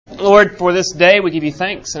Lord, for this day we give you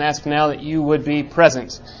thanks and ask now that you would be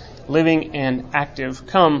present, living and active.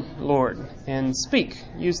 Come, Lord, and speak.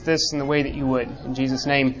 Use this in the way that you would. In Jesus'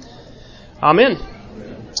 name, amen.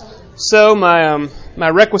 So my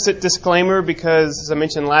requisite disclaimer, because as I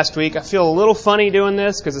mentioned last week, I feel a little funny doing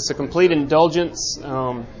this because it's a complete indulgence.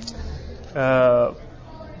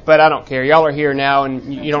 But I don't care. Y'all are here now,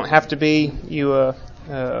 and you don't have to be.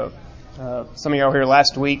 Some of y'all were here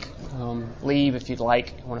last week. Leave if you'd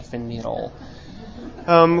like. It won't offend me at all.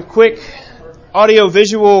 Quick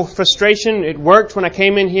audio-visual frustration. It worked when I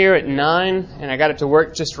came in here at 9, and I got it to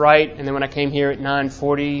work just right. And then when I came here at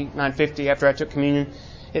 9:40, 9:50 after I took communion,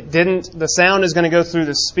 it didn't. The sound is going to go through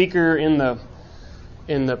the speaker in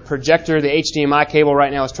the projector. The HDMI cable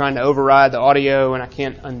right now is trying to override the audio, and I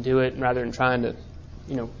can't undo it rather than trying to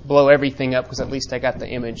blow everything up, because at least I got the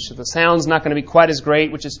image. So the sound's not going to be quite as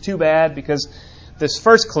great, which is too bad, because this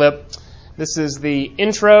first clip, this is the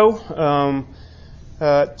intro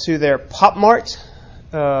to their Pop Mart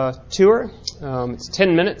tour. It's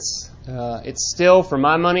 10 minutes. It's still, for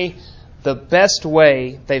my money, the best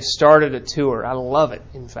way they've started a tour. I love it,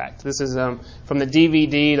 in fact. This is from the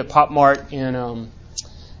DVD, the Pop Mart in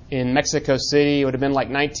Mexico City. It would have been like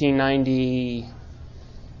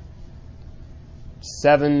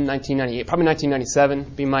 1998, probably 1997,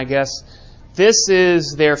 be my guess. This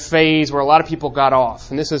is their phase where a lot of people got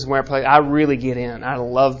off, and this is where I really get in. I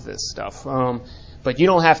love this stuff, but you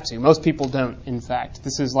don't have to. Most people don't, in fact.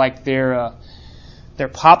 This is like their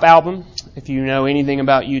pop album. If you know anything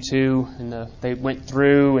about U2, and they went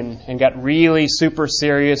through and got really super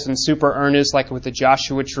serious and super earnest, like with the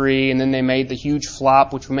Joshua Tree, and then they made the huge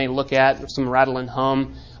flop, which we may look at, with some Rattle and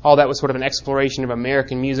Hum. All that was sort of an exploration of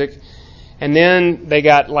American music. And then they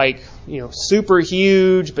got super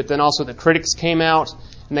huge, but then also the critics came out,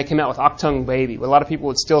 and they came out with Achtung Baby, what a lot of people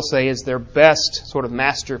would still say is their best sort of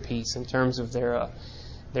masterpiece in terms of their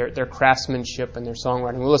craftsmanship and their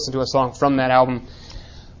songwriting. We'll listen to a song from that album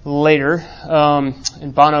later.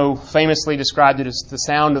 And Bono famously described it as the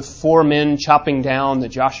sound of 4 men chopping down the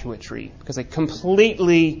Joshua Tree, because they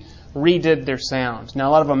completely redid their sound. Now,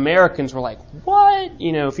 a lot of Americans were like, what?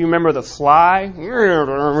 If you remember The Fly,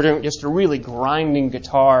 just a really grinding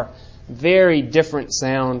guitar, very different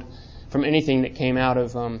sound from anything that came out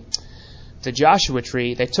of the Joshua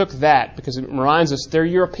Tree. They took that because it reminds us they're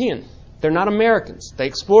European. They're not Americans. They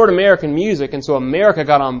explored American music, and so America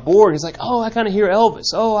got on board. It's like, oh, I kind of hear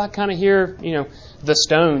Elvis. Oh, I kind of hear, the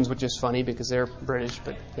Stones, which is funny because they're British,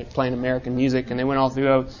 but they're playing American music, and they went all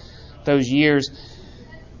through those years.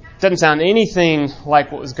 Doesn't sound anything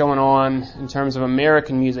like what was going on in terms of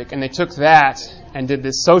American music, and they took that and did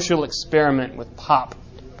this social experiment with pop,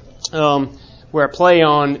 where I play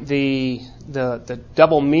on the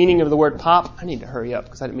double meaning of the word pop. I need to hurry up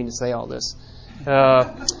because I didn't mean to say all this.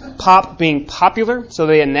 Pop being popular, so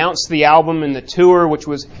they announced the album and the tour, which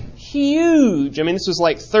was huge. I mean, this was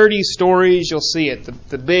like 30 stories. You'll see it,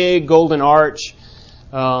 the big golden arch.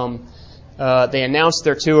 They announced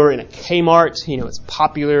their tour in a Kmart. It's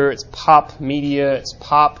popular, it's pop media, it's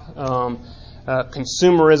pop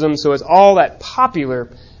consumerism, so it's all that popular.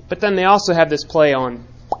 But then they also have this play on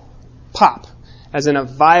pop, as in a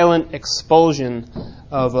violent expulsion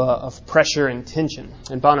of pressure and tension.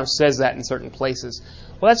 And Bono says that in certain places.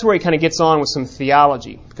 Well, that's where he kind of gets on with some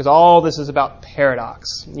theology, because all this is about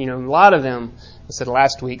paradox. A lot of them, I said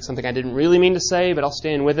last week, something I didn't really mean to say, but I'll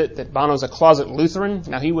stand with it, that Bono's a closet Lutheran.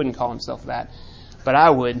 Now, he wouldn't call himself that, but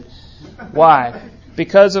I would. Why?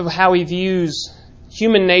 Because of how he views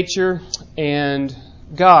human nature and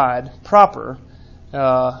God proper,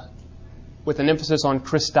 with an emphasis on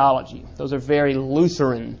Christology. Those are very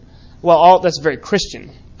Lutheran. Well, that's very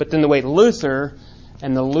Christian. But then the way Luther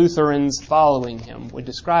and the Lutherans following him would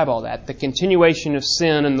describe all that, the continuation of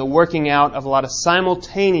sin and the working out of a lot of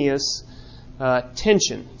simultaneous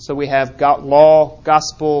tension. So we have law,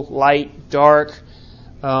 gospel, light, dark.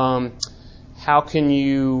 How can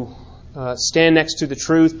you stand next to the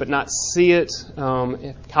truth but not see it?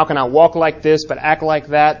 How can I walk like this but act like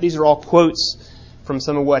that? These are all quotes from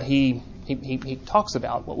some of what he talks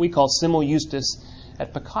about, what we call simul justus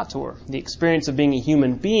et peccator, the experience of being a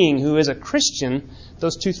human being who is a Christian.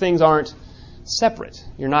 Those two things aren't separate.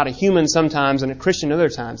 You're not a human sometimes and a Christian other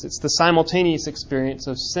times. It's the simultaneous experience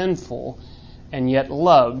of sinful and yet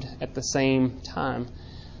loved at the same time.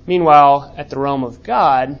 Meanwhile, at the realm of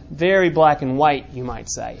God, very black and white, you might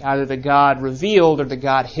say, either the God revealed or the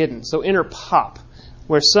God hidden. So inner pop,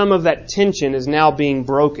 where some of that tension is now being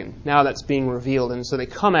broken. Now that's being revealed. And so they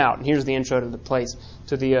come out, and here's the intro to the place,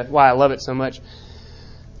 to the why I love it so much.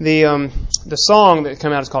 The song that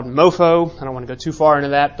came out is called Mofo. I don't want to go too far into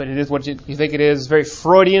that, but it is what you think it is. It's very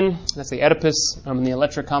Freudian. That's the Oedipus and the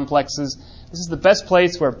Electra complexes. This is the best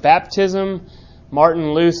place where baptism,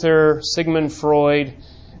 Martin Luther, Sigmund Freud,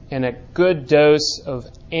 and a good dose of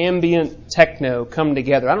ambient techno come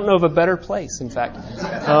together. I don't know of a better place, in fact.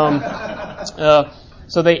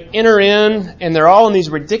 So they enter in, and they're all in these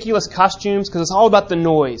ridiculous costumes because it's all about the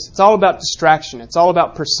noise. It's all about distraction. It's all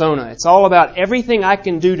about persona. It's all about everything I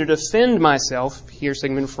can do to defend myself, here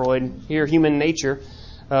Sigmund Freud, here human nature,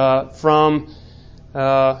 from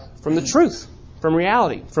the truth, from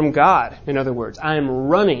reality, from God, in other words. I am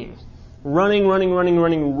running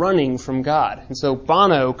from God. And so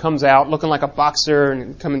Bono comes out looking like a boxer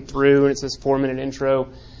and coming through, and it's this 4-minute intro.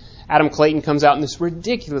 Adam Clayton comes out in this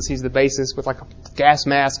ridiculous, he's the bassist, with like a gas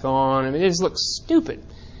mask on. I mean, it just looks stupid.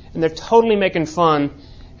 And they're totally making fun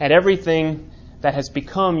at everything that has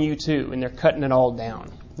become U2, and they're cutting it all down.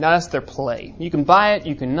 Now, that's their play. You can buy it,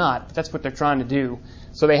 you can not, but that's what they're trying to do.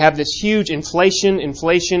 So they have this huge inflation, and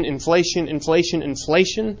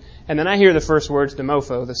then I hear the first words to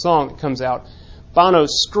Mofo, the song that comes out. Bono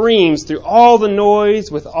screams through all the noise,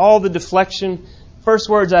 with all the deflection. First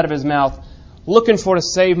words out of his mouth, looking for to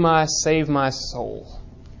save my soul.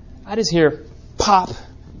 I just hear pop,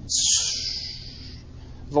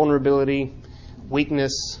 vulnerability,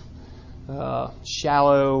 weakness,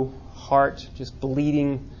 shallow heart, just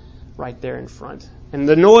bleeding right there in front. And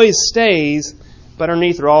the noise stays, but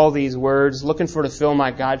underneath are all these words, looking for to fill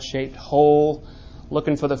my God-shaped hole,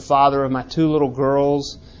 looking for the father of my 2 little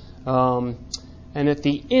girls. And at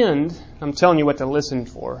the end, I'm telling you what to listen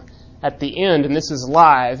for. At the end, and this is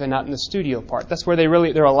live and not in the studio part, that's where they're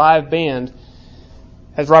a live band.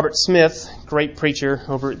 As Robert Smith, great preacher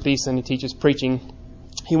over at Beeson, he teaches preaching,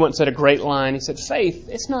 he once said a great line. He said, faith,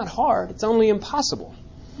 it's not hard, it's only impossible.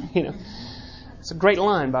 It's a great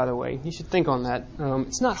line, by the way. You should think on that.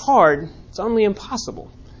 It's not hard, it's only impossible.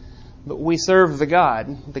 But we serve the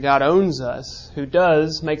God owns us, who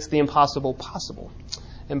makes the impossible possible.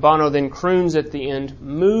 And Bono then croons at the end,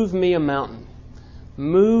 move me a mountain.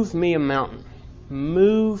 Move me a mountain.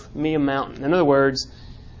 Move me a mountain. In other words,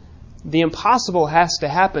 the impossible has to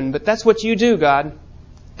happen, but that's what you do, God.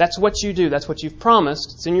 That's what you do. That's what you've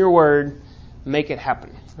promised. It's in your word. Make it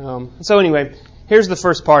happen. So anyway, here's the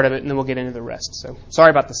first part of it, and then we'll get into the rest. So sorry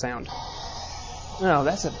about the sound. Oh,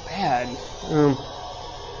 that's a bad...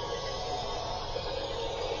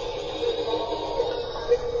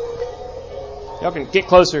 Y'all can get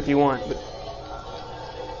closer if you want, but...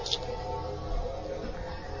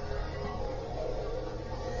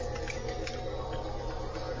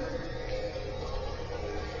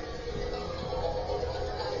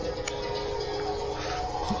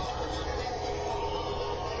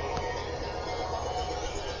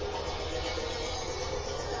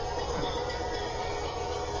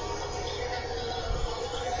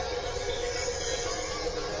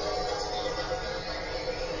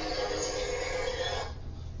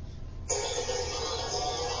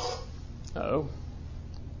 Uh-oh.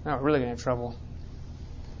 Now we're really going to have trouble.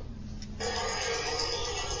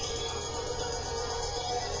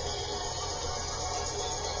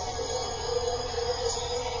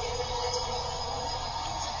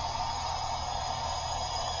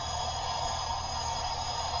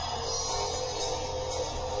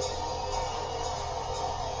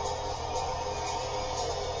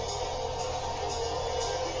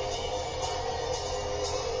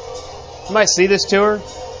 You might see this tour.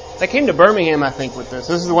 They came to Birmingham, I think, with this.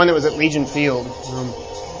 This is the one that was at Legion Field. Did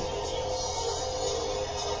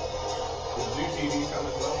ZTV come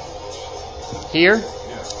as well? Here?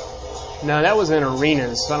 Yeah. No, that was in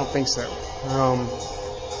arenas, so I don't think so.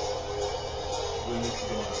 When did you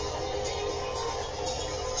go out?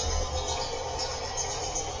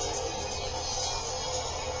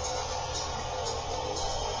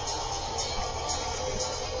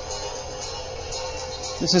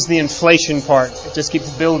 This is the inflation part. It just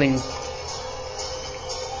keeps building.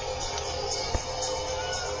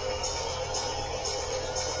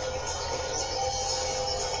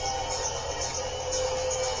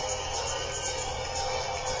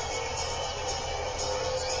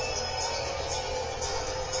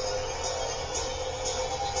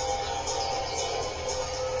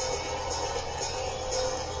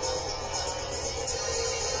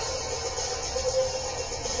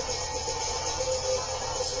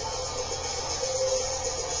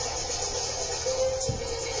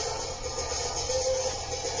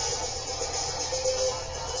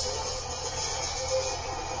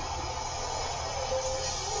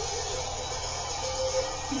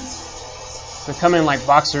 They come in like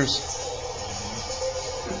boxers.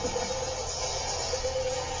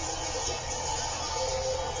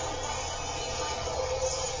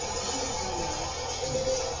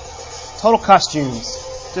 Total costumes.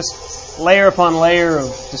 Just layer upon layer of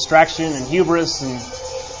distraction and hubris and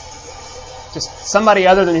just somebody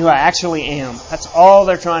other than who I actually am. That's all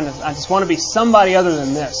they're trying to... I just want to be somebody other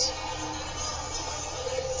than this.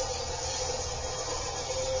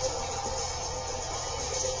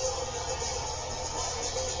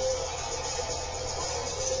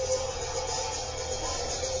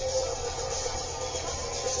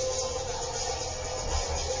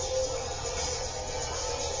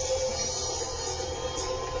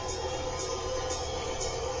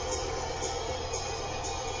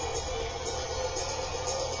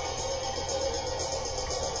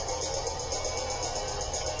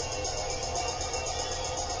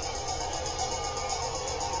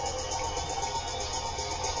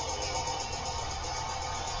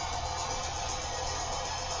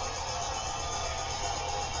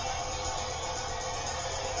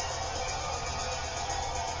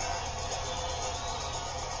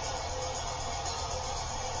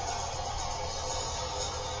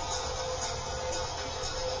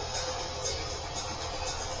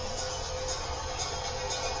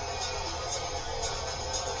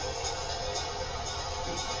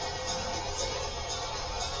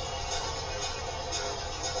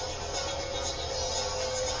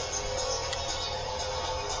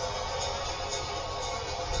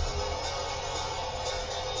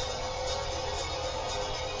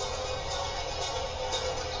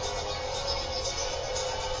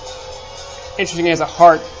 Interesting, he has a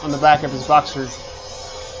heart on the back of his boxer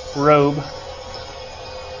robe.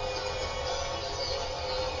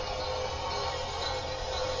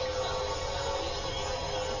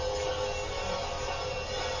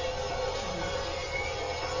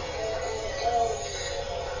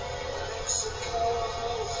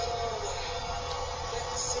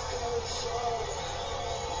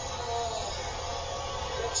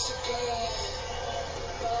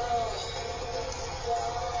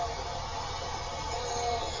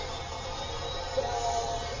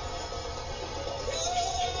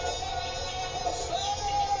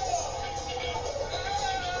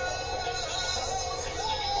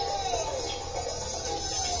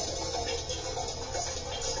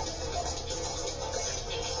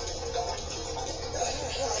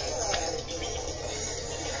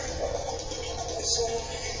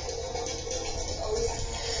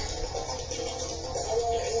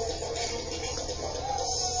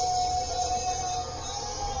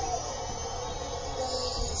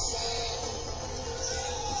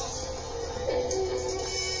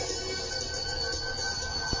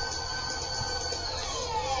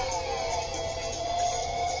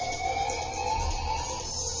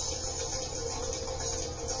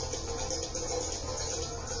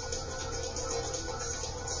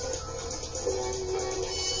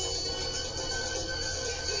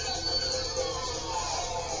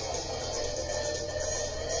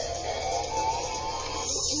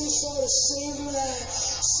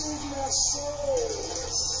 Save my soul.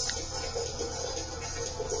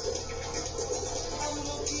 I'm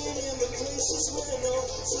looking in the places where no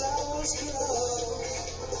flowers grow.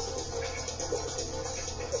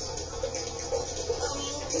 I'm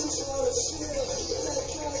looking for a feel that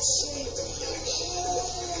God saved.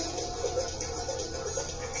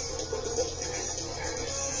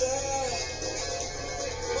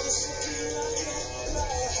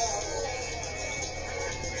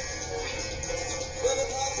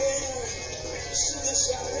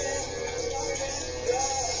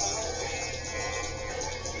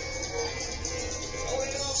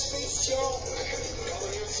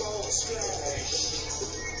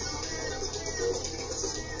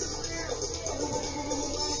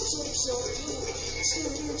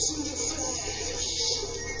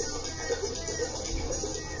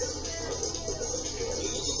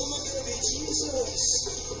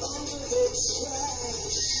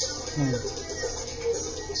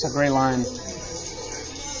 It's a great line.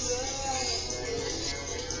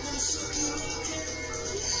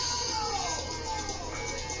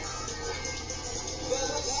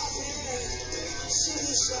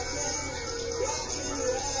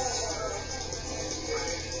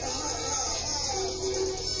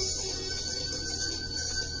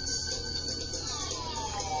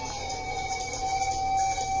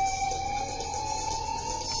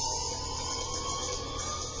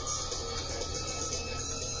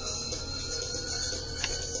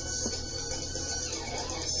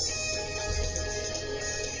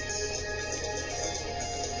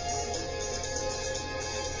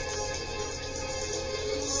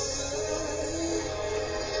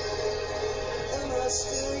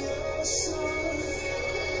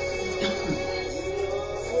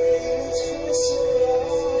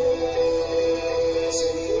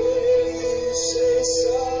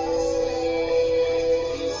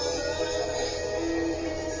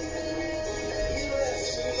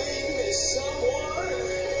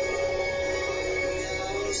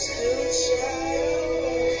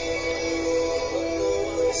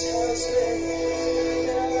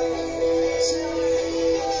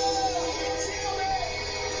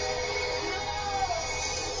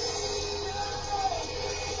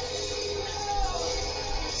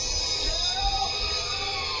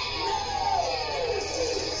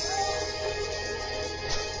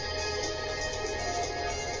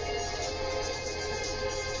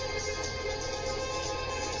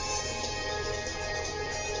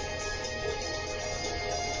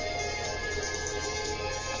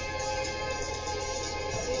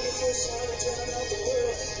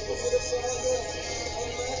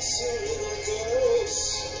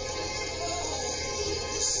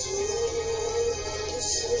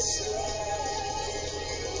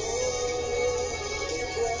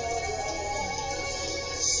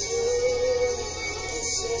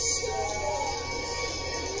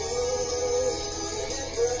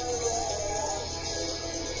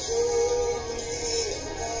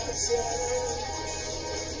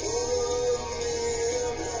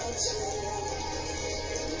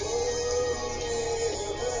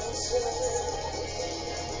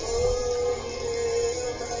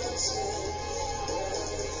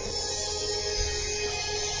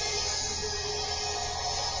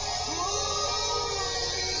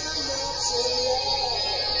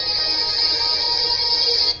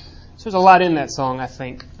 So there's a lot in that song, I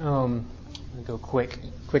think. I'll go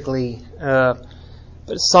quickly. But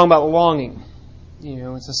it's a song about longing.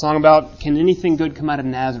 It's a song about, can anything good come out of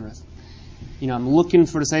Nazareth? I'm looking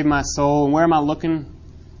to save my soul. And where am I looking?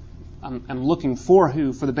 I'm looking for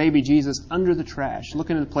who? For the baby Jesus under the trash.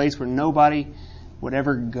 Looking at a place where nobody would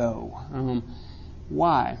ever go.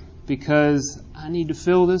 Why? Because I need to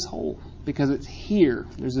fill this hole. Because it's here.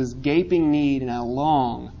 There's this gaping need, and I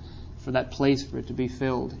long for that place for it to be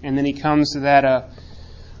filled. And then he comes to that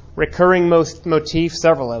recurring motif,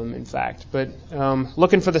 several of them, in fact. But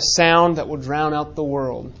looking for the sound that will drown out the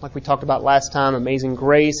world. Like we talked about last time, Amazing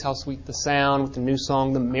Grace, how sweet the sound, with the new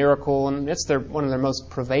song, The Miracle. And it's one of their most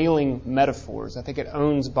prevailing metaphors. I think it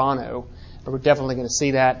owns Bono. But we're definitely going to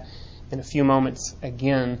see that in a few moments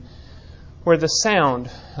again. Where the sound,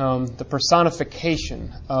 the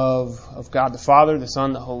personification of God the Father, the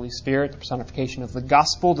Son, the Holy Spirit, the personification of the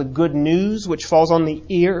gospel, the good news which falls on the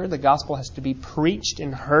ear. The gospel has to be preached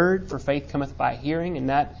and heard, for faith cometh by hearing, and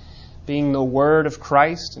that being the word of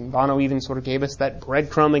Christ. And Bono even sort of gave us that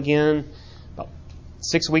breadcrumb again about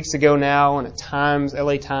 6 weeks ago now in a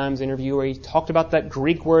LA Times interview where he talked about that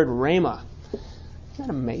Greek word rhema. Isn't that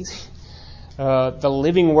amazing? The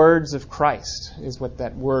living words of Christ is what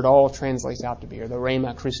that word all translates out to be, or the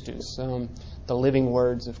Rhema Christus, the living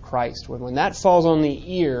words of Christ. When that falls on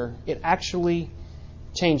the ear, it actually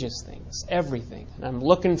changes things, everything. And I'm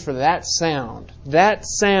looking for that sound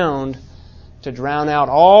to drown out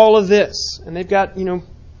all of this. And they've got,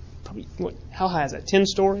 probably, how high is that, 10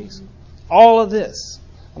 stories? All of this.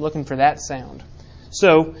 I'm looking for that sound.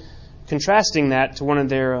 So, contrasting that to one of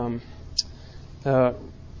their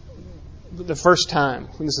the first time.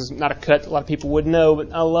 This is not a cut a lot of people would know,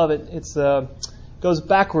 but I love it. It goes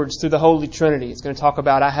backwards through the Holy Trinity. It's going to talk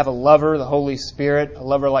about, I have a lover, the Holy Spirit, a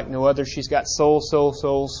lover like no other. She's got soul,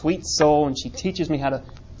 sweet soul, and she teaches me how to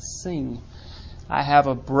sing. I have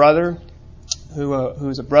a brother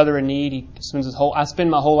who's a brother in need. I spend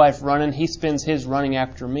my whole life running. He spends his running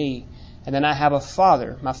after me. And then I have a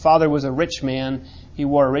father. My father was a rich man. He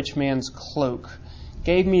wore a rich man's cloak.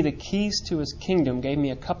 Gave me the keys to his kingdom, gave me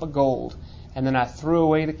a cup of gold, and then I threw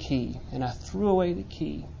away the key, and I threw away the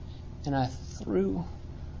key, and I threw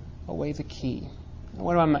away the key.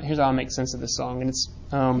 Here's how I make sense of this song, and it's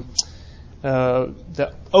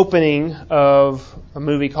the opening of a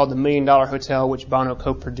movie called The $1 Million Hotel, which Bono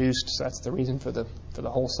co-produced, so that's the reason for the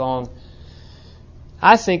whole song.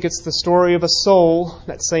 I think it's the story of a soul,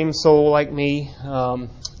 that same soul like me,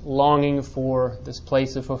 longing for this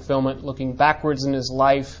place of fulfillment, looking backwards in his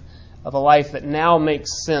life, of a life that now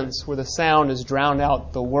makes sense, where the sound has drowned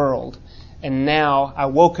out the world. And now I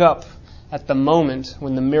woke up at the moment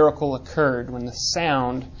when the miracle occurred, when the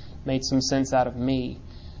sound made some sense out of me.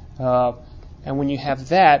 And when you have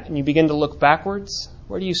that and you begin to look backwards,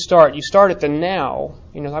 where do you start? You start at the now.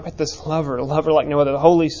 I've got this lover, a lover like no other, the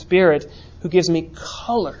Holy Spirit, who gives me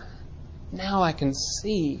color. Now I can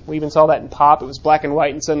see. We even saw that in Pop. It was black and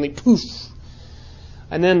white, and suddenly, poof.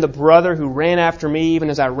 And then the brother who ran after me, even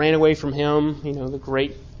as I ran away from him, the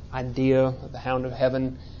great idea of the hound of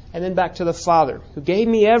heaven. And then back to the Father, who gave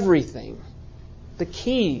me everything. The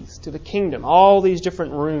keys to the kingdom, all these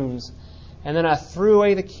different rooms. And then I threw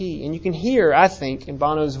away the key. And you can hear, I think, in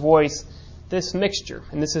Bono's voice, this mixture.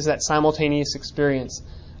 And this is that simultaneous experience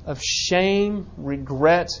of shame,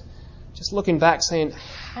 regret, just looking back saying,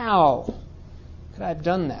 how could I have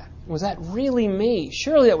done that? was that really me?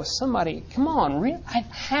 Surely that was somebody. Come on,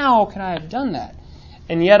 how could I have done that?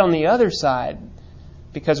 And yet on the other side,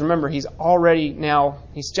 because remember, he's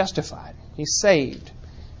justified. He's saved.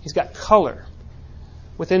 He's got color.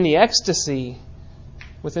 Within the ecstasy,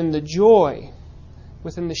 within the joy,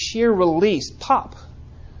 within the sheer release, pop,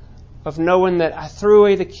 of knowing that I threw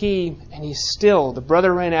away the key and the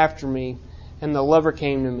brother ran after me and the lover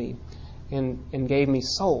came to me and gave me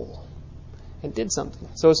soul and did something.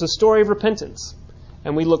 So it's a story of repentance.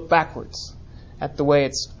 And we look backwards at the way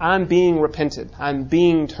I'm being repented. I'm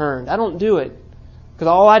being turned. I don't do it because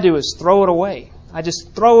all I do is throw it away. I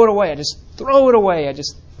just throw it away. I just throw it away. I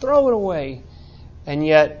just throw it away. And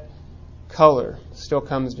yet, color still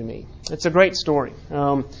comes to me. It's a great story.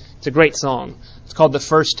 It's a great song. It's called The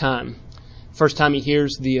First Time. First time he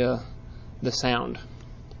hears the sound.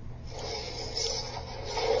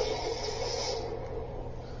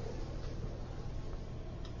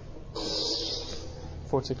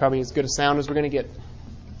 Fortunately, probably as good a sound as we're going to get.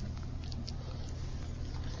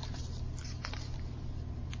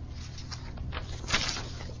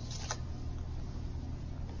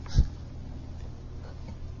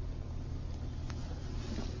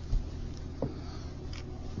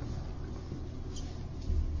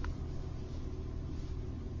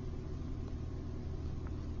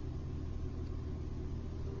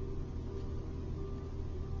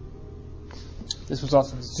 This was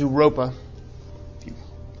also Zooropa, if you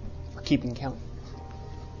are keeping count.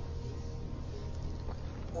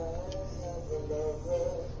 I have a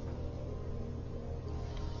lover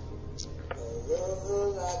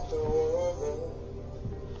like no other.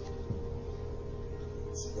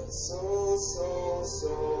 She got so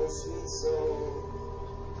sweet soul.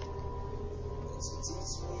 And she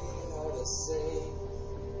teach me how to sing.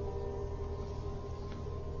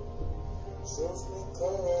 Shows me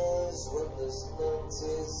colors when there's none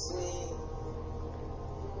to see.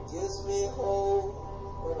 Gives me hope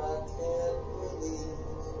when I can't believe.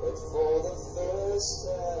 But for the first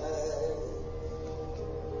time,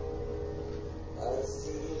 I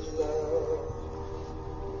feel love.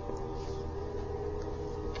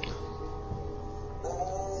 I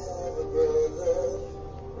have a brother.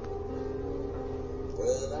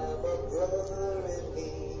 Well, I'm a brother in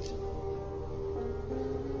need.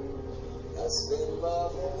 I spend my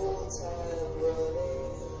whole time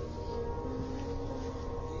running.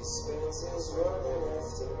 He spends his running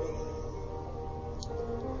after me.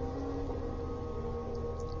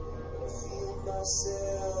 I feel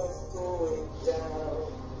myself going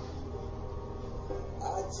down. I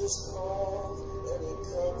just call and he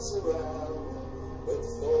comes around. But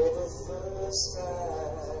for the first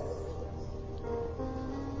time,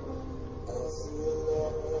 I feel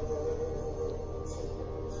love.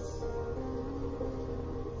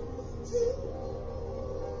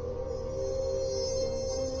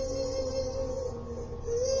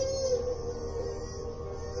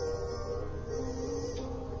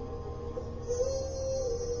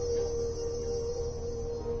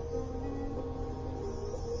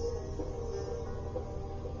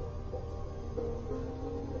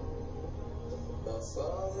 My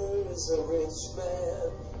father is a rich man.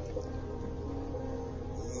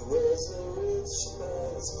 He wears a rich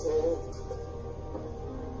man's coat.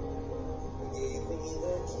 Gave me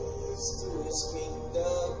the keys to his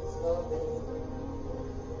kingdom coming.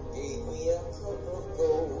 Gave me a cup of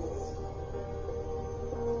gold.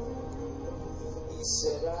 He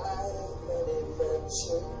said I have many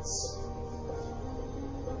mansions,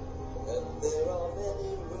 and there are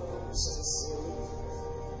many rooms to see.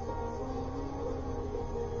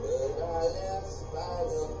 But I left by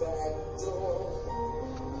the back door,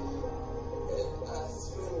 and I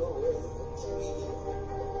threw away the key.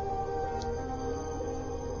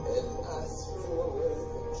 And I threw away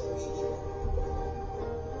the key.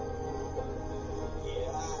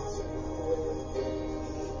 Yeah, I threw away the key.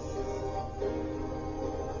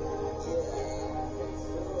 Yeah, I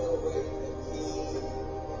threw away the key.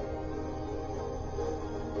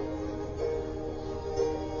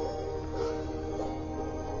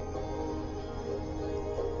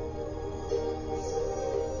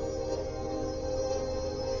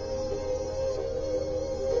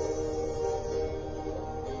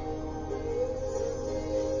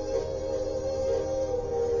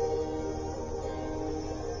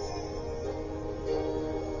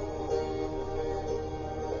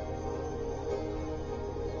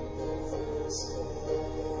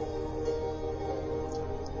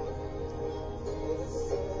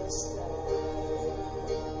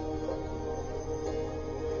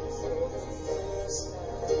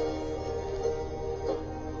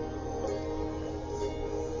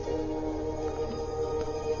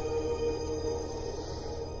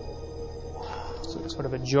 sort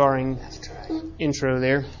of a jarring intro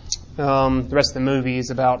there. The rest of the movie is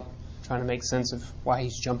about trying to make sense of why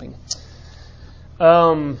he's jumping.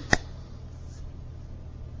 So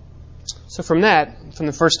from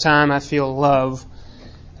the first time I feel love,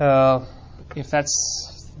 if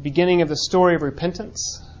that's the beginning of the story of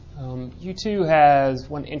repentance, U2 has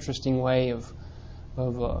one interesting way of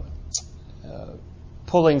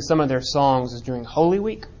pulling some of their songs is during Holy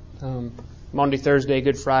Week. Monday, Thursday,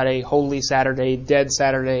 Good Friday, Holy Saturday, Dead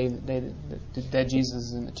Saturday, the dead Jesus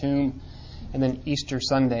is in the tomb, and then Easter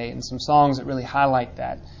Sunday, and some songs that really highlight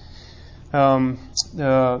that.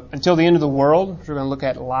 Until the End of the World, which we're going to look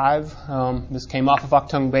at live. This came off of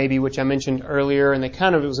Achtung Baby, which I mentioned earlier, and it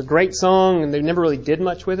was a great song, and they never really did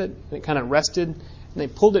much with it, and it kind of rested, and they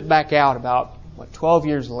pulled it back out about 12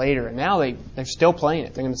 years later, and now they're still playing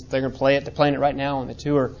it. They're going to play it. They're playing it right now on the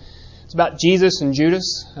tour. It's about Jesus and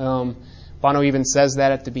Judas. Bono even says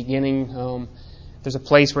that at the beginning. There's a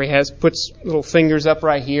place where he puts little fingers up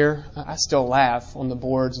right here. I still laugh on the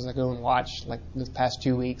boards as I go and watch, like the past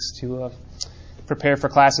 2 weeks, to prepare for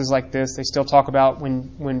classes like this. They still talk about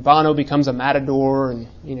when Bono becomes a matador, and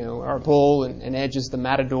or a bull, and Edge is the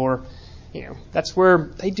matador. That's where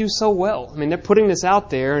they do so well. I mean, they're putting this out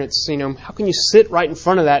there, and it's how can you sit right in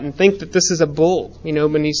front of that and think that this is a bull?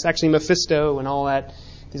 When he's actually Mephisto and all that.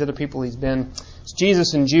 These other people he's been. It's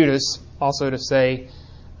Jesus and Judas, also to say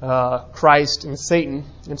Christ and Satan.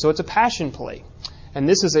 And so it's a passion play. And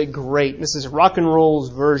this is rock and roll's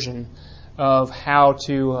version of how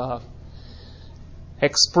to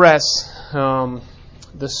express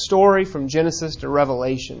the story from Genesis to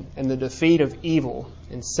Revelation and the defeat of evil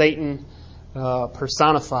and Satan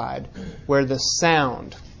personified, where the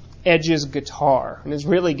sound, Edge's guitar, and it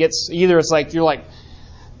really gets, either it's like you're like,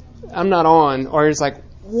 I'm not on, or it's like,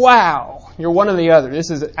 wow, you're one or the other.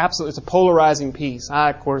 This is it's a polarizing piece.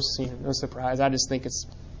 I, of course, no surprise. I just think it's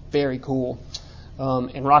very cool.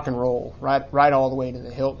 And rock and roll, right all the way to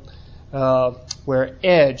the hilt. Where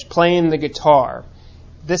Edge playing the guitar,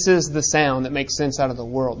 this is the sound that makes sense out of the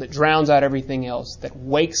world, that drowns out everything else, that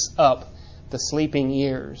wakes up the sleeping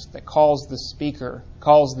ears, that calls the speaker,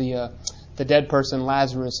 calls the dead person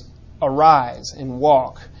Lazarus, arise and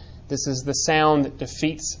walk. This is the sound that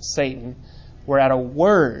defeats Satan. Where at a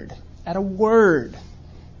word,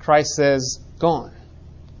 Christ says, gone.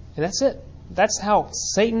 And that's it. That's how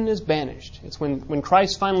Satan is banished. It's when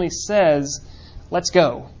Christ finally says, let's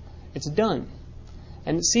go, it's done.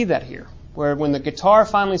 And see that here, where when the guitar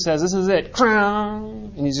finally says, this is it,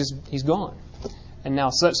 and he's gone. And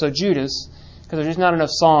now, so Judas, because there's just not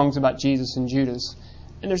enough songs about Jesus and Judas,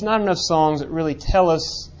 and there's not enough songs that really tell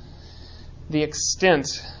us the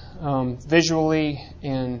extent visually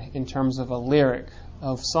and in terms of a lyric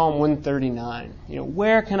of Psalm 139.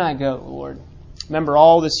 Where can I go, Lord? Remember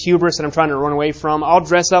all this hubris that I'm trying to run away from? I'll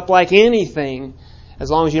dress up like anything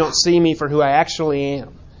as long as you don't see me for who I actually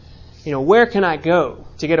am. Where can I go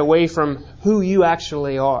to get away from who you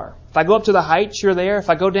actually are? If I go up to the heights, you're there.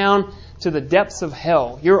 If I go down to the depths of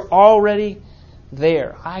hell, you're already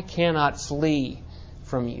there. I cannot flee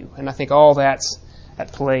from you. And I think all that's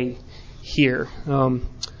at play here.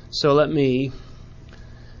 So let me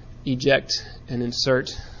eject and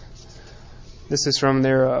insert. This is from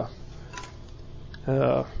their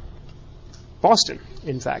Boston,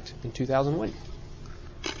 in fact, in 2001.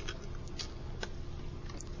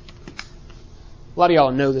 A lot of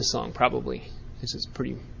y'all know this song, probably. This is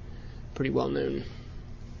pretty well known.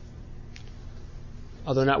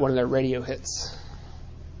 Although not one of their radio hits.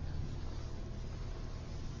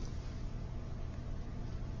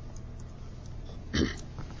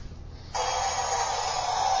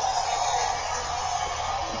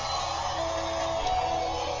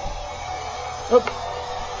 Oh.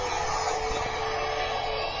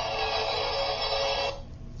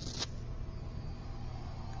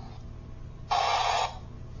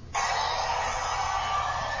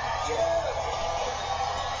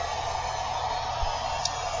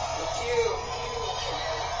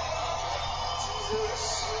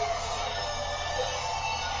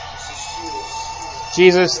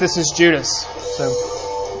 Jesus, this is Judas. So.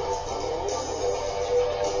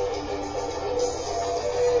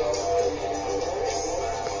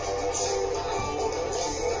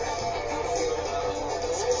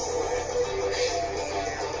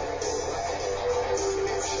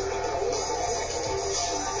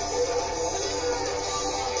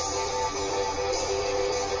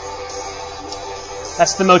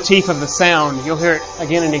 That's the motif of the sound. You'll hear it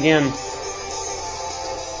again and again.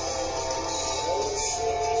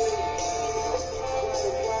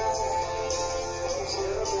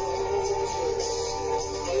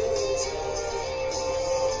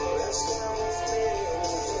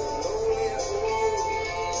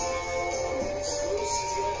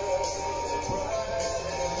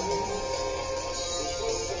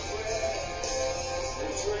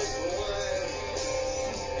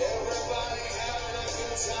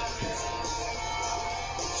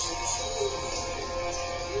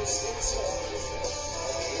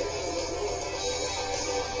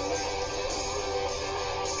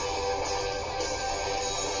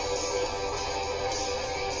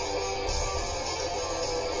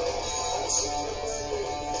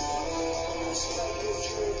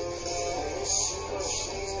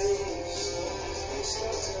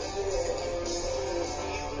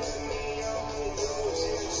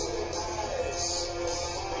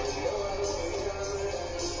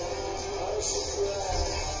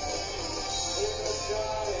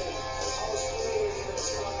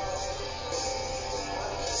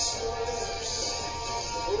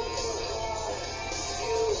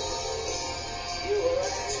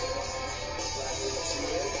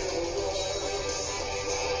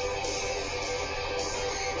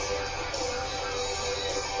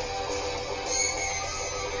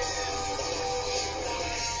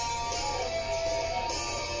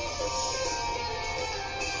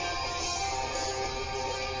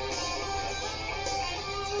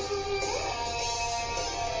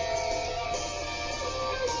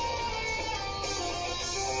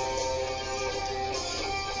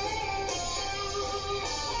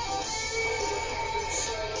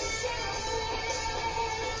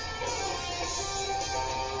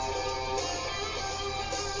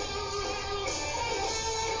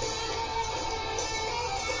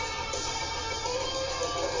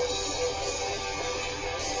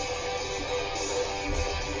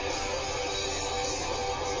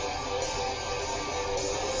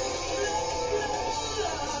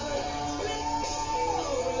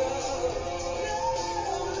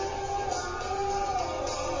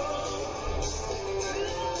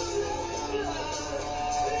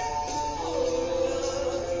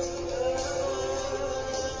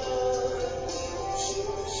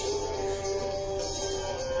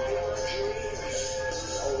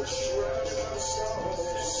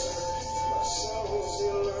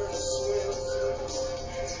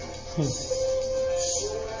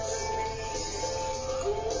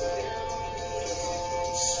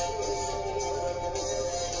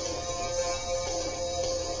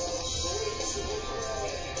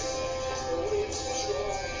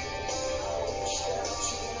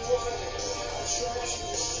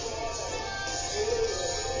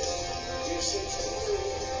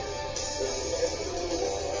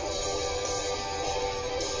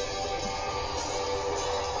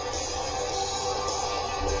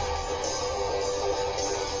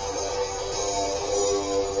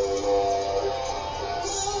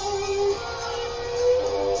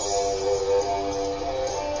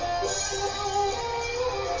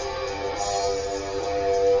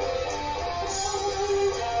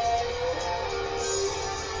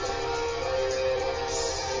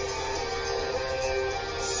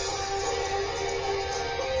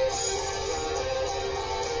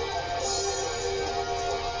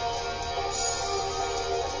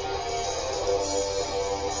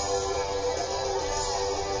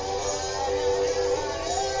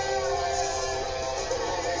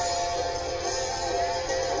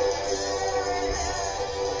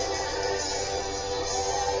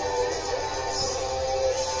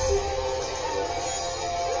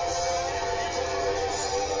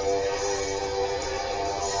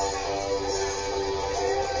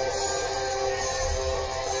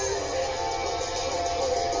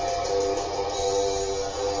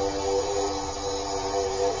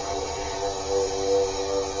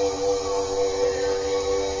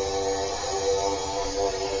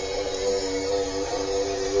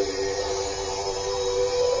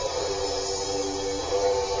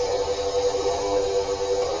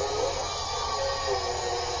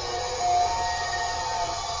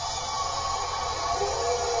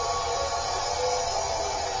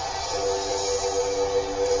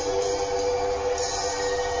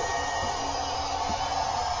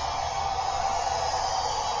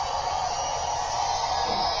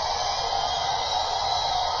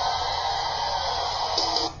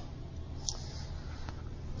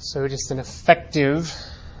 So just an effective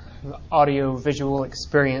audio-visual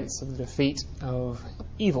experience of the defeat of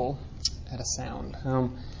evil at a sound.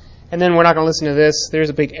 And then we're not going to listen to this. There's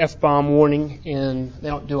a big F-bomb warning, and they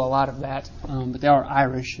don't do a lot of that, but they are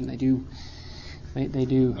Irish, and they do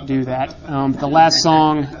that. The last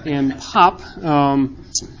song in Pop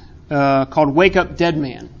called "Wake Up, Dead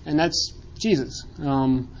Man," and that's Jesus.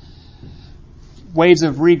 Waves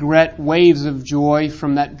of regret, waves of joy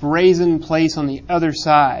from that brazen place on the other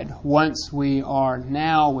side, once we are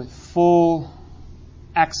now with full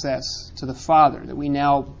access to the Father, that we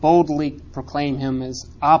now boldly proclaim Him as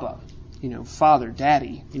Abba, Father,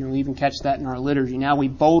 Daddy. We even catch that in our liturgy. Now we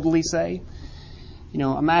boldly say,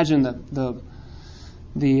 imagine the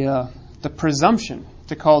presumption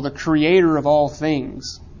to call the Creator of all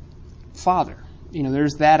things Father.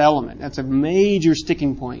 There's that element. That's a major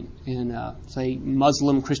sticking point in, say,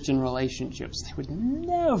 Muslim-Christian relationships. They would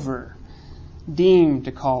never deem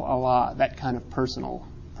to call Allah that kind of personal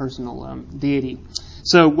deity.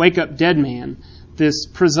 So, wake up, dead man. This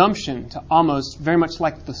presumption to almost very much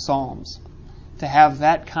like the Psalms, to have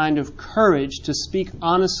that kind of courage to speak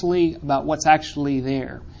honestly about what's actually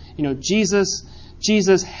there.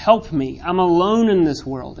 Jesus, help me. I'm alone in this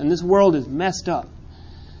world, and this world is messed up.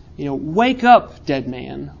 Wake up, dead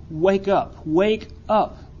man. Wake up,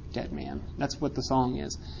 dead man. That's what the song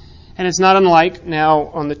is. And it's not unlike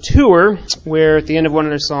now on the tour, where at the end of one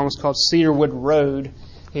of their songs called Cedarwood Road,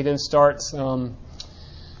 he then starts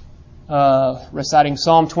reciting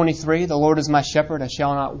Psalm 23, "The Lord is my shepherd, I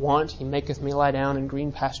shall not want. He maketh me lie down in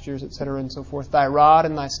green pastures," etc. and so forth. "Thy rod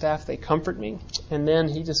and thy staff, they comfort me." And then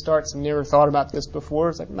he just starts, I've never thought about this before,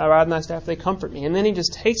 it's like, "Thy rod and thy staff, they comfort me." And then he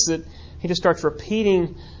just takes it, he just starts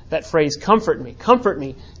repeating that phrase, "Comfort me, comfort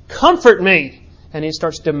me, comfort me." And he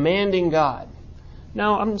starts demanding God.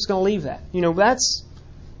 No, I'm just going to leave that.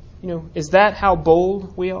 Is that how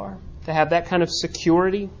bold we are? To have that kind of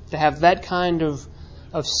security? To have that kind of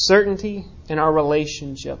certainty in our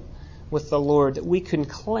relationship with the Lord that we can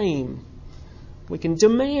claim, we can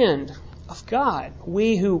demand of God.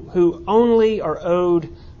 We who only are owed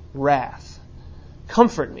wrath.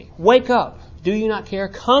 Comfort me. Wake up. Do you not care?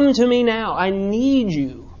 Come to me now. I need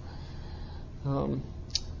you.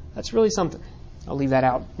 That's really something. I'll leave that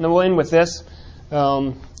out. And then we'll end with this.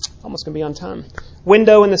 Almost going to be on time.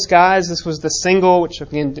 "Window in the Skies." This was the single, which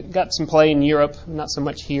again got some play in Europe, not so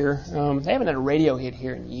much here. They haven't had a radio hit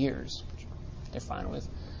here in years, which they're fine with.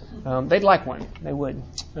 They'd like one. They would.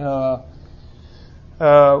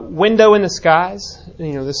 window in the skies,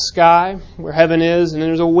 the sky where heaven is, and then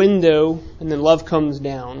there's a window, and then love comes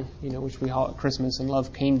down, which we call it Christmas, and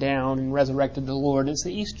love came down and resurrected the Lord. It's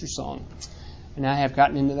the Easter song. And I have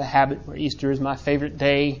gotten into the habit where Easter is my favorite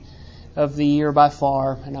day of the year by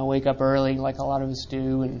far, and I wake up early like a lot of us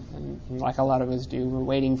do, and like a lot of us do, we're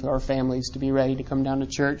waiting for our families to be ready to come down to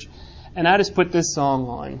church. And I just put this song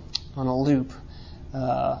on a loop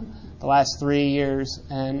the last 3 years,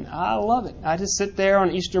 and I love it. I just sit there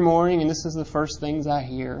on Easter morning, and this is the first things I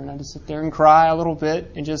hear, and I just sit there and cry a little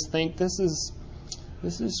bit and just think, this is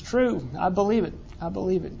true. I believe it.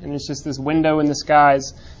 And it's just this window in the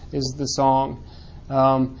skies is the song.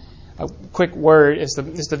 A quick word, it's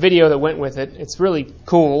the video that went with it. It's really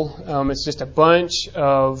cool. It's just a bunch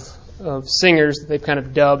of singers that they've kind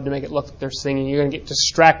of dubbed to make it look like they're singing. You're going to get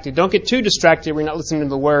distracted. Don't get too distracted when you're not listening to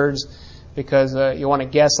the words, because you want to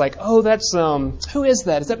guess like, oh, that's, who is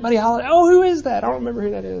that? Is that Buddy Holly? Oh, who is that? I don't remember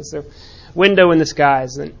who that is. So, Window in the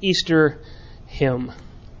Skies, an Easter hymn.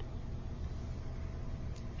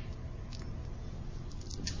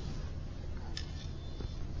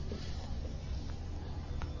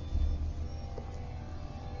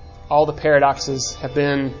 All the paradoxes have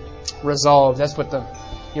been resolved. That's what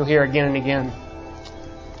you'll hear again and again.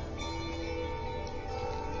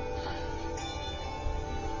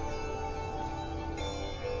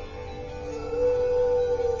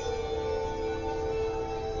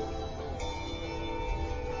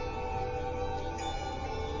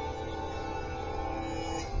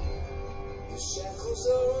 The shackles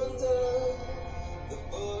are undone, the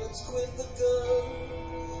bullets quit the gun,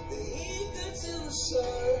 the heat that's in the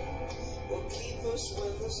sun will keep us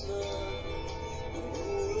when there's none. The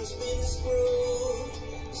rule has been screwed,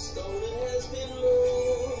 the stone has been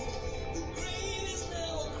moved, the grave is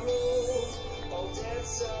now a grove, all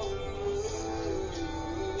debts are removed.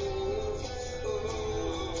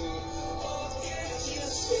 Oh, can't you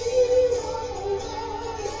see what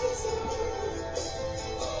love has done?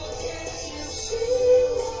 Oh, can't you see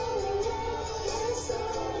what love has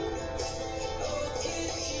done? Oh,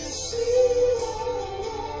 can't you see what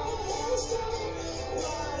love has done?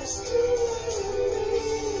 What is doing me?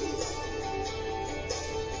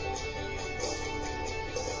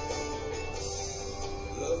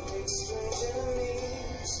 Love makes strange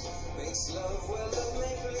enemies, makes love where love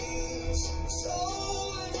may bleeds.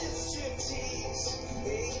 Soul and its gypsies,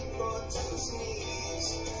 hate brought to its knees.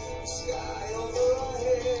 The sky over our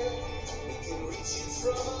head, we can reach it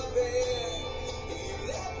from our bed. If you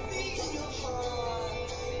let me in your heart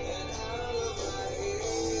and out of my head.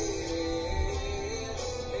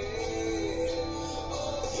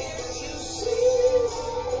 Oh, can't you see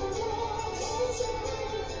what love has done?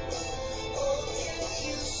 Oh, can't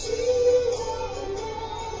you see what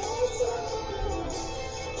love has done?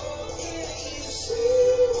 Oh, can't you see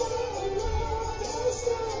what love has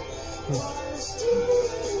done? What is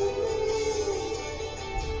doing me?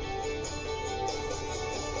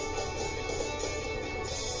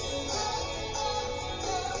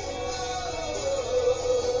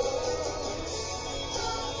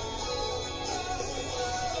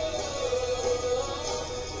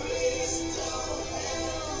 Please don't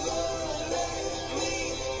ever let me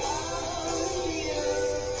out here.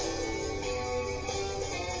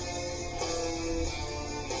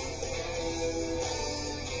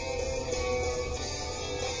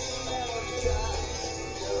 I've got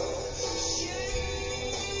no shame.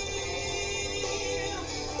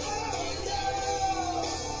 Oh no,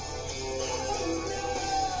 oh no.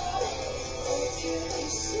 Oh, can't you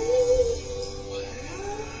see what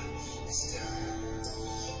love has done?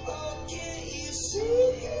 Oh, can't you see?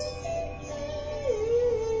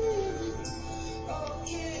 Oh,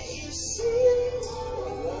 can't you see what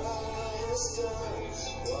love has done?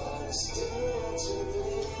 What it's doing to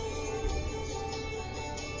me?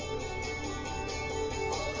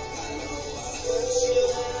 I know I hurt you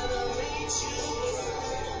and I made you cry.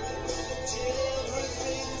 Did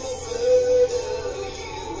everything for better,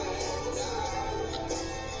 you and I.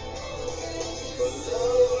 But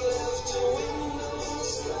love left a window in the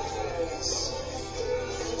skies,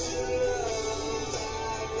 into love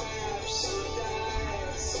that rhapsodized.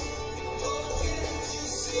 Oh, can't you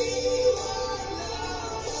see what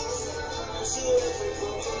love has done to every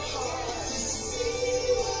broken heart? See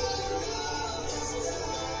what love has done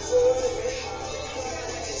for every heart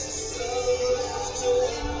that cries. Love left a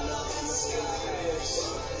window in the skies,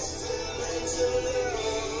 into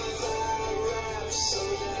love that rhapsodized.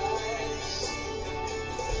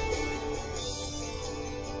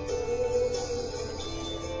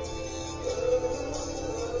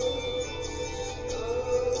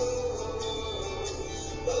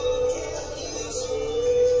 Oh,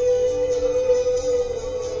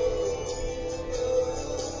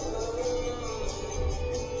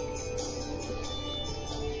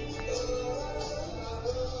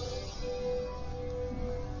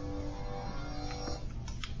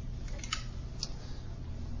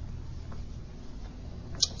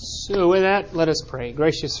 So with that, let us pray.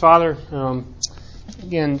 Gracious Father,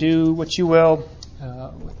 again, do what you will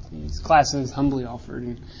with these classes humbly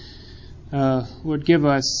offered. And Lord, give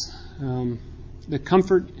us the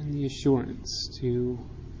comfort and the assurance to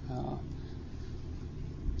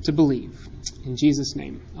believe. In Jesus'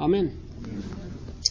 name, amen.